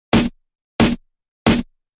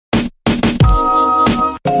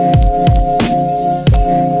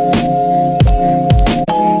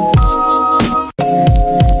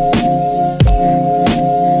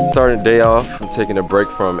day off. I'm taking a break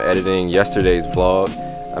from editing yesterday's vlog.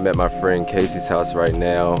 I'm at my friend Casey's house right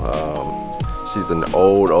now. She's an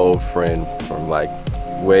old friend from like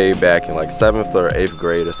way back in like 7th or 8th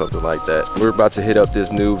grade or something like that. We're about to hit up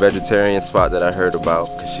this new vegetarian spot that I heard about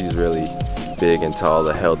because she's really big into all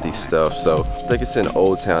the healthy stuff. So I think it's in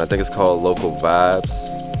Old Town. I think it's called Local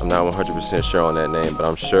Vibes. I'm not 100% sure on that name, but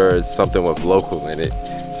I'm sure it's something with local in it.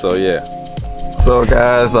 So yeah. So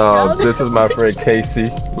guys, this is my friend Casey.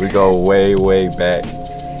 We go way back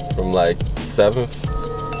from like 7th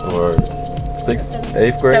or 6th,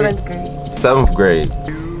 8th grade? 7th grade. 7th grade.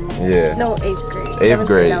 Yeah. No, 8th grade. 8th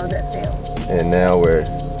grade. I was at Sale. And now we're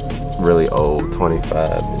really old, 25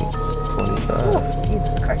 and 25. Oh,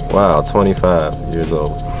 Jesus Christ. Wow, 25 years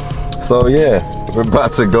old. So yeah, we're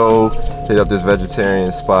about to go hit up this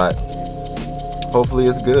vegetarian spot. Hopefully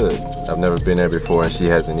it's good. I've never been there before and she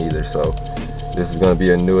hasn't either, so this is gonna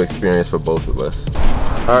be a new experience for both of us.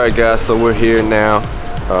 Alright guys, so we're here now.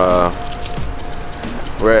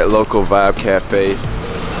 We're at Local Vibe Cafe.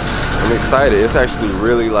 I'm excited. It's actually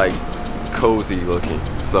really like cozy looking.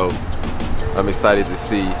 So I'm excited to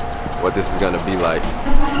see what this is gonna be like.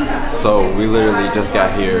 So we literally just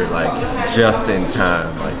got here like just in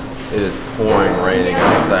time. Like it is pouring raining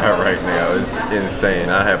outside right now. It's insane.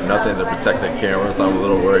 I have nothing to protect the camera, so I'm a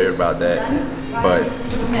little worried about that. But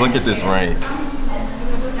just look at this rain.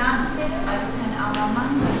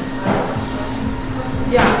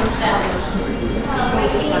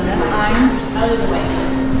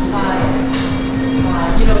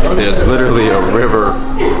 There's literally a river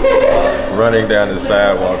running down the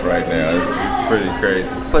sidewalk right now. It's pretty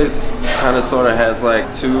crazy. The place kind of sort of has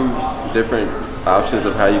like two different options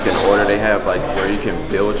of how you can order. They have like where you can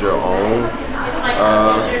build your own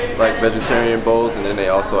like vegetarian bowls, and then they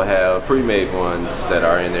also have pre-made ones that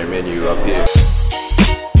are in their menu up here.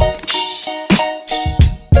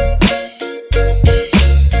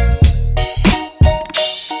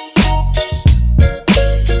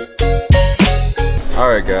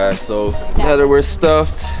 Alright guys, so now that we're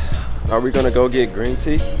stuffed, are we gonna go get green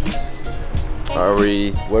tea? What are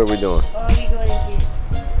we doing?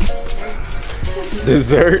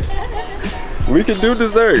 Dessert? We can do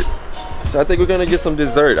dessert. So I think we're gonna get some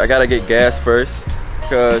dessert. I gotta get gas first,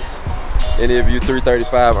 because any of you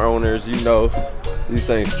 335 owners, you know these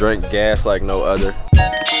things drink gas like no other.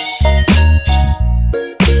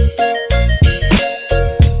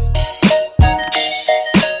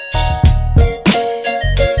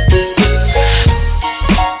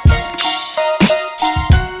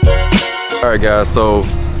 Alright guys, so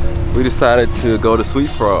we decided to go to Sweet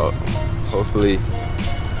Frog. Hopefully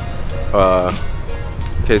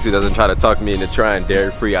Casey doesn't try to talk me into trying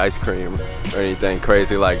dairy-free ice cream or anything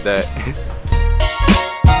crazy like that.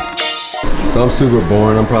 So I'm super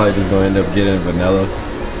boring. I'm probably just gonna end up getting vanilla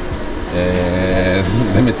and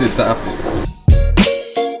limited toppings.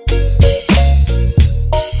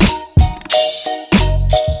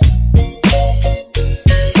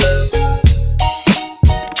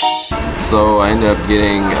 So I ended up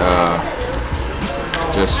getting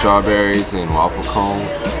just strawberries and waffle cone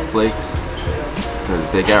flakes because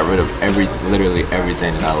they got rid of literally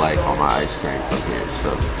everything that I like on my ice cream from here.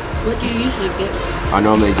 So What do you usually get? I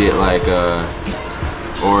normally get like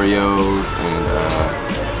Oreos and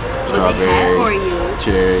strawberries,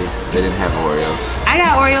 cherries. They didn't have Oreos. I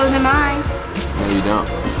got Oreos in mine. No, you don't.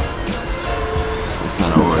 It's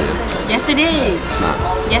not an Oreo. Yes, it is. It's not.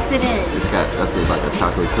 Yes, it is. That's like a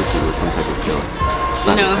chocolate cookie with some type of filling. It's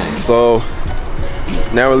not the same. So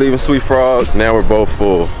now we're leaving Sweet Frog. Now we're both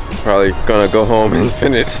full. Probably gonna go home and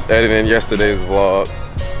finish editing yesterday's vlog.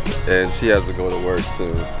 And she has to go to work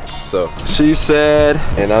soon. So she's sad,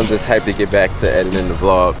 and I'm just hyped to get back to editing the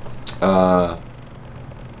vlog.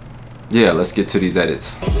 Yeah, let's get to these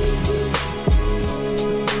edits.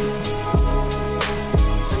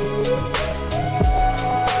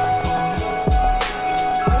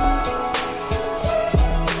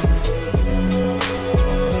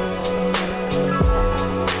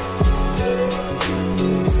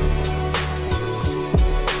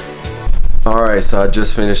 Alright, so I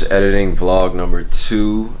just finished editing vlog number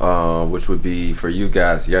 2, which would be for you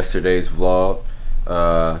guys yesterday's vlog.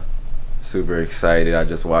 Super excited. I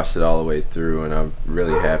just watched it all the way through and I'm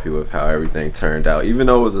really happy with how everything turned out. Even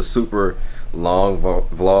though it was a super long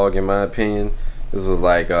vlog in my opinion, this was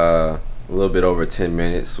like a little bit over 10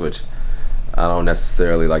 minutes, which I don't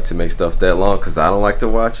necessarily like to make stuff that long because I don't like to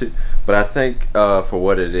watch it. But I think for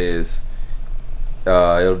what it is,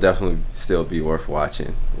 it'll definitely still be worth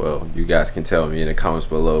watching. Well, you guys can tell me in the comments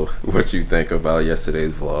below what you think about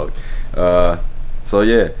yesterday's vlog. So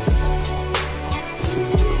yeah,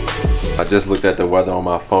 I just looked at the weather on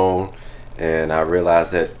my phone and I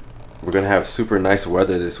realized that we're gonna have super nice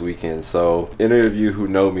weather this weekend. So any of you who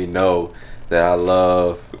know me know that I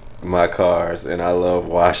love my cars and I love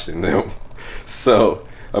washing them. So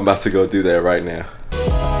I'm about to go do that right now.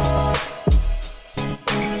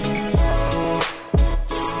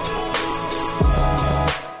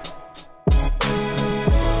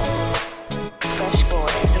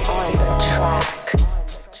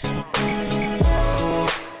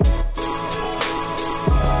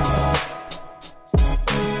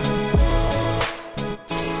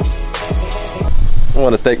 I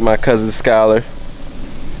want to thank my cousin Skylar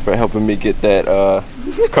for helping me get that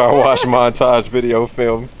car wash montage video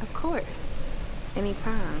film. Of course.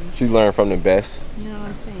 Anytime. She learned from the best. You know what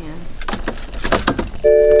I'm saying?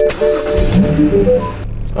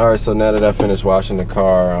 Alright, so now that I finished washing the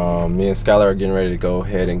car, me and Skylar are getting ready to go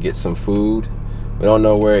ahead and get some food. We don't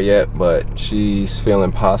know where yet, but she's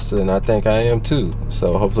feeling pasta and I think I am too.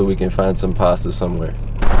 So hopefully we can find some pasta somewhere.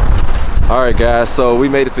 Alright guys, so we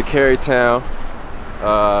made it to Carytown.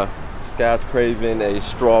 Sky's craving a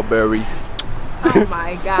strawberry. Oh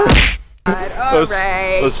my god.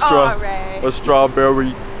 A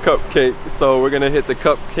strawberry cupcake. So we're gonna hit the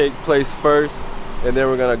cupcake place first, and then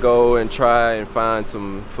we're gonna go and try and find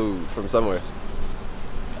some food from somewhere.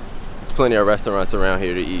 There's plenty of restaurants around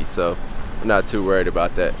here to eat, so I'm not too worried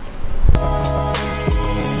about that.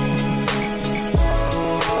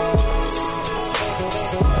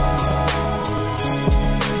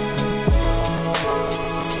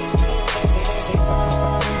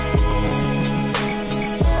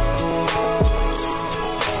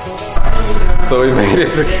 So we made it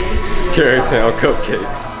to Carytown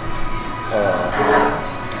Cupcakes.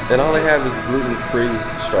 And all they have is gluten-free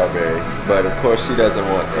strawberry, but of course she doesn't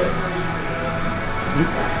want that.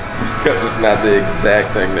 Because it's not the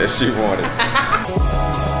exact thing that she wanted.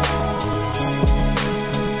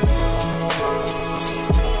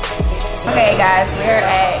 Okay guys, we're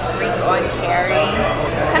at Greek on Cary.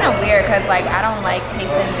 It's kind of weird because like I don't like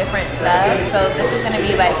tasting different stuff. So this is going to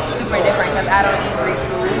be like super different because I don't eat Greek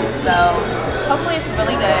food. So hopefully it's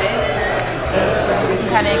really good. I'm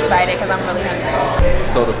kind of excited because I'm really hungry.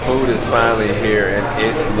 So the food is finally here and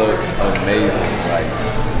it looks amazing. Like,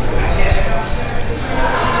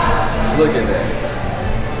 look at that.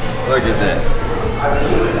 Look at that.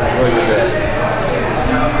 Look at that.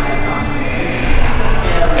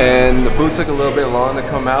 And the food took a little bit long to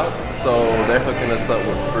come out, so they're hooking us up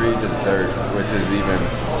with free dessert, which is even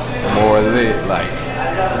more lit. Like,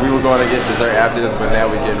 we were going to get dessert after this, but now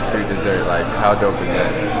we're getting free dessert. Like, how dope is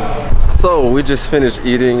that? So we just finished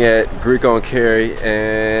eating at Greek on Cary,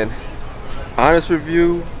 and honest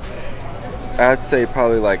review, I'd say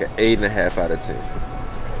probably like an 8.5 out of 10.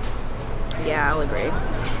 Yeah, I'll agree.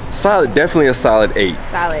 Solid, definitely a solid 8.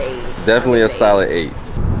 Solid 8. Definitely a solid 8.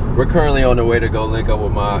 We're currently on the way to go link up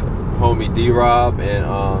with my homie D-Rob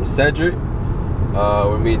and Cedric.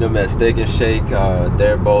 We're meeting them at Steak and Shake.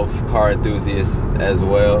 They're both car enthusiasts as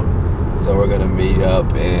well. So we're gonna meet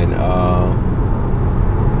up and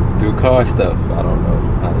do car stuff. I don't know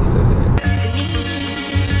how to say that.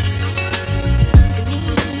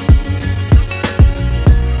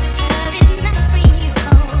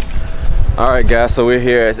 Alright guys, so we're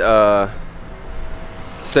here at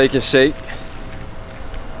Steak and Shake.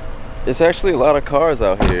 It's actually a lot of cars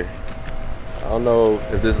out here. I don't know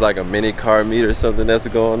if this is like a mini car meet or something that's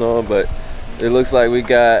going on, but it looks like we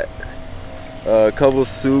got a couple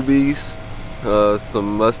Subies,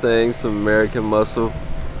 some Mustangs, some American Muscle,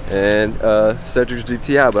 and Cedric's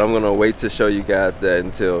GTI, but I'm gonna wait to show you guys that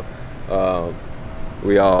until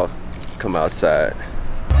we all come outside.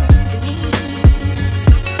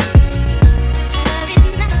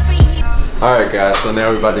 Alright guys, so now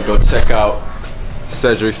we're about to go check out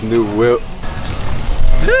Cedric's new whip.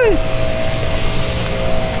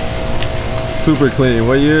 Super clean.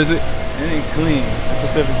 What year is it? It ain't clean. It's a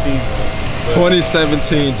 17.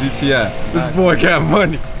 2017 GTI. This boy got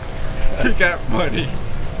money. He got money.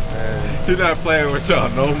 He's not playing with y'all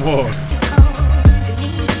no more.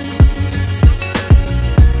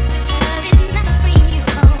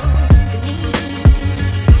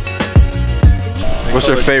 What's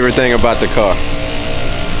your favorite thing about the car?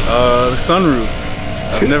 The sunroof.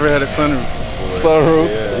 I've never had a sunroof before. Sunroof?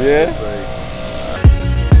 Yeah.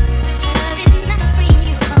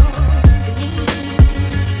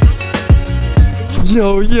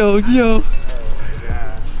 Yo, yo, yo.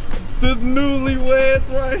 The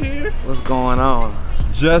newlyweds right here. What's going on?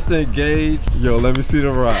 Just engaged. Yo, let me see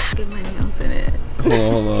the rock. Get my nails in it.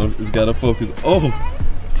 Hold on. It's gotta focus. Oh.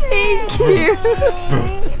 Thank you.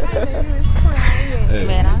 Hey.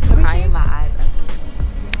 Man, I'm so crying my eyes out.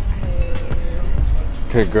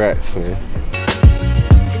 Congrats, man.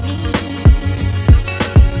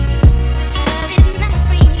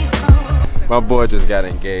 My boy just got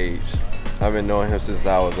engaged. I've been knowing him since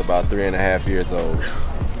I was about 3.5 years old.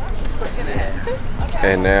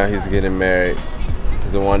 And now he's getting married.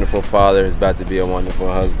 He's a wonderful father. He's about to be a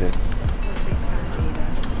wonderful husband.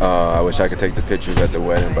 I wish I could take the pictures at the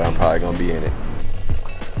wedding, but I'm probably gonna be in it.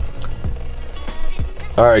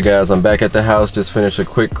 Alright guys, I'm back at the house. Just finished a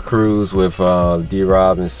quick cruise with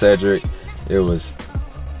D-Rob and Cedric. It was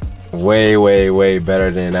way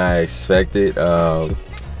better than I expected.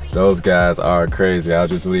 Those guys are crazy. I'll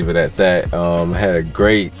just leave it at that. I had a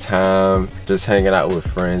great time just hanging out with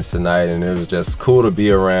friends tonight, and it was just cool to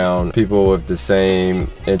be around people with the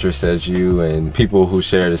same interests as you and people who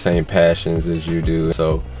share the same passions as you do.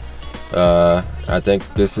 So I think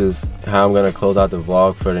this is how I'm gonna close out the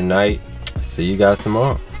vlog for tonight. See you guys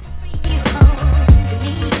tomorrow.